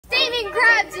king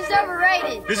crabs is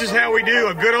overrated. This is how we do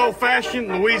a good old-fashioned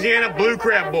Louisiana blue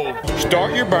crab boil.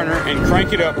 Start your burner and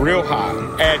crank it up real high.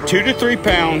 Add 2 to 3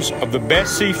 pounds of the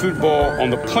best seafood boil on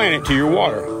the planet to your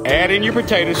water. Add in your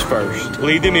potatoes first.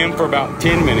 Leave them in for about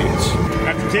 10 minutes.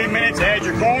 After 10 minutes, add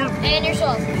your corn. And your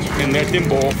sausage. And let them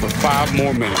boil for 5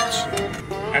 more minutes.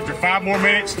 After 5 more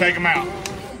minutes, take them out.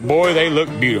 Boy, they look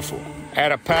beautiful.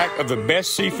 Add a pack of the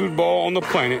best seafood boil on the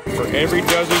planet for every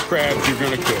dozen crabs you're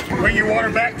going to cook. Bring your water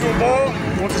back to a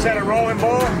boil. Once it's at a rolling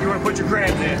boil, you want to put your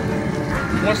crabs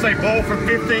in. Once they boil for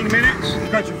 15 minutes,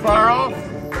 cut your fire off.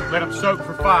 Let them soak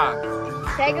for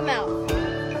 5. Take them out.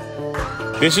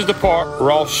 This is the part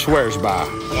Ross swears by.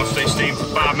 Once they steam for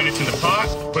 5 minutes in the pot,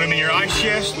 put them in your ice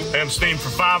chest, let them steam for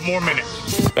 5 more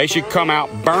minutes. They should come out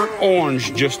burnt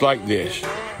orange just like this.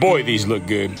 Boy, these look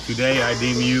good. Today I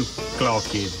deem you Claw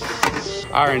Kid.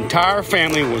 Our entire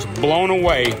family was blown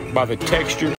away by the texture